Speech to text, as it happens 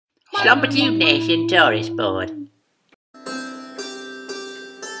Slumpitude Nation Tourist Board.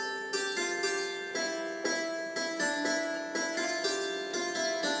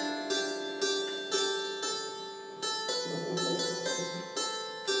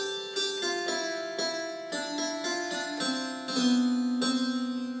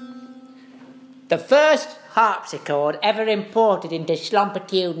 The first harpsichord ever imported into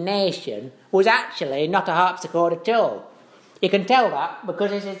Slumpitude Nation was actually not a harpsichord at all. You can tell that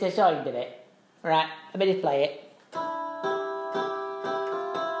because this is the sound of it. Right, let me just play it.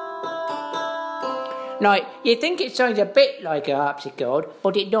 Now, you think it sounds a bit like a harpsichord,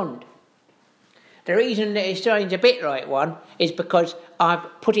 but it doesn't. The reason that it sounds a bit like one is because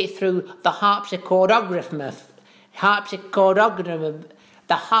I've put it through the harpsichordographer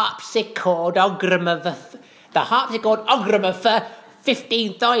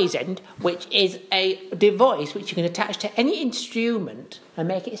 15,000, which is a device which you can attach to any instrument and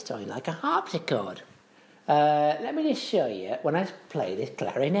make it sound like a harpsichord. Let me just show you when I play this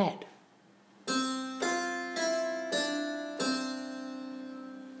clarinet.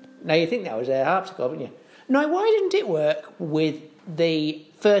 Now you think that was a harpsichord, wouldn't you? Now why didn't it work with the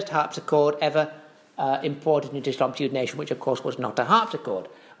first harpsichord ever imported into Slumpitude Nation, which of course was not a harpsichord?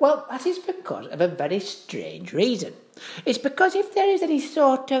 Well, that is because of a very strange reason. It's because if there is any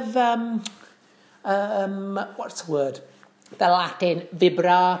sort of, what's the word? The Latin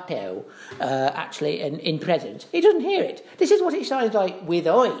vibrato, actually, in presence, he doesn't hear it. This is what it sounds like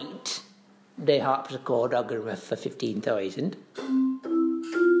without the harpsichordographer for 15,000.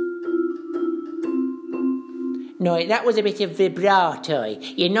 No, that was a bit of vibrato.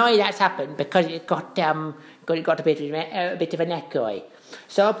 You know that's happened because it got a bit of an echo.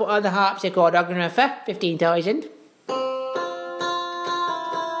 So I put on the harpsichordographer, 15,000.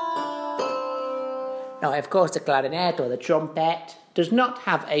 Now, of course, the clarinet or the trumpet does not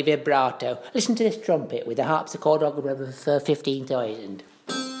have a vibrato. Listen to this trumpet with the harpsichordographer for 15,000.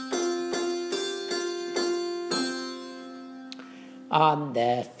 On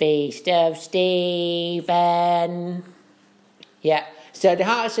the feast of Stephen. Yeah, so the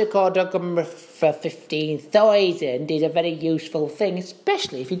harpsichordographer for 15,000 is a very useful thing,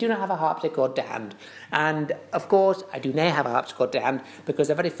 especially if you do not have a harpsichord to hand. And, of course, I do not have a harpsichord to hand because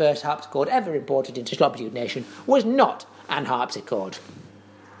the very first harpsichord ever imported into Slumpitude Nation was not an harpsichord.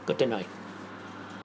 Good to know.